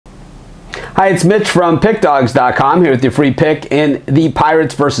Hi, it's Mitch from PickDawgz.com here with your free pick in the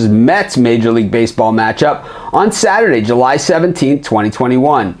Pirates versus Mets Major League Baseball matchup on Saturday, July 17,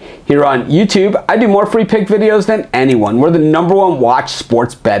 2021. Here on YouTube, I do more free pick videos than anyone. We're the #1 watched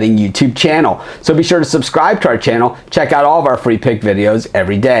sports betting YouTube channel. So be sure to subscribe to our channel. Check out all of our free pick videos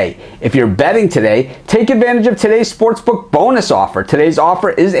every day. If you're betting today, take advantage of today's sportsbook bonus offer. Today's offer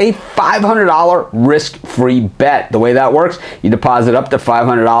is a $500 risk-free bet. The way that works, you deposit up to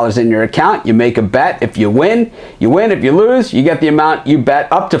 $500 in your account. You make a bet. If you win, you win. If you lose, you get the amount you bet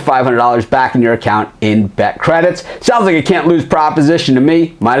up to $500 back in your account in bet credits. Sounds like a can't lose proposition to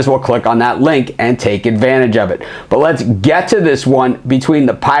me. Might as well click on that link and take advantage of it. But let's get to this one between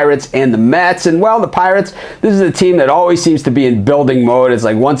the Pirates and the Mets. And well, the Pirates, this is a team that always seems to be in building mode. It's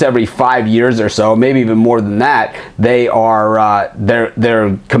like once every 5 years or so, maybe even more than that, they are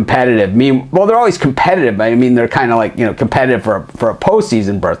they're competitive. Well, they're always competitive. I mean, they're kind of like, you know, competitive for a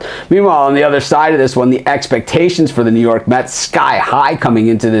postseason berth. Meanwhile, on the other side of this one, the expectations for the New York Mets sky high coming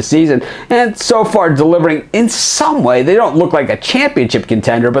into this season, and so far delivering in some way. They don't look like a championship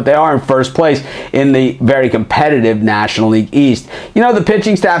contender, but they are in first place in the very competitive National League East. You know, the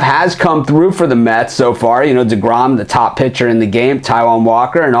pitching staff has come through for the Mets so far. You know, DeGrom, the top pitcher in the game, Taijuan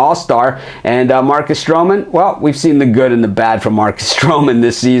Walker, an all-star, and Marcus Stroman. Well, we've seen the good and the bad from Marcus Stroman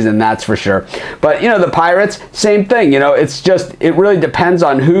this season, that's for sure. But, you know, the Pirates, same thing. You know, it's just, it really depends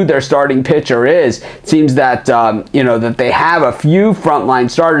on who their starting pitcher is. It seems that, you know, that they have a few frontline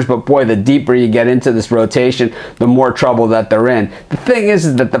starters, but boy, the deeper you get into this rotation, the more trouble that they're in. The thing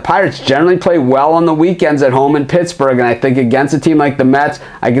is that the Pirates generally play well on the weekends at home in Pittsburgh, and I think against a team like the Mets,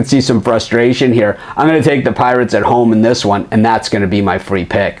 I could see some frustration here. I'm going to take the Pirates at home in this one, and that's going to be my free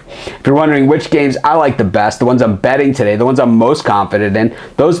pick. If you're wondering which games I like the best, the ones I'm betting today, the ones I'm most confident in,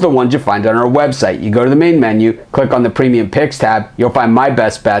 those are the ones you find on our website. You go to the main menu, click on the Premium Picks tab, you'll find my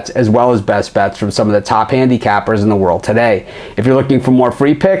best bets as well as best bets from some of the top handicappers in the world today. If you're looking for more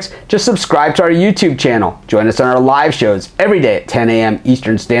free picks, just subscribe to our YouTube channel. Join us on our live shows every day at 10 a.m.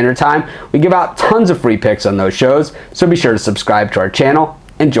 Eastern Standard Time. We give out tons of free picks on those shows, so be sure to subscribe to our channel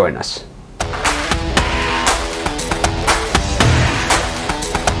and join us.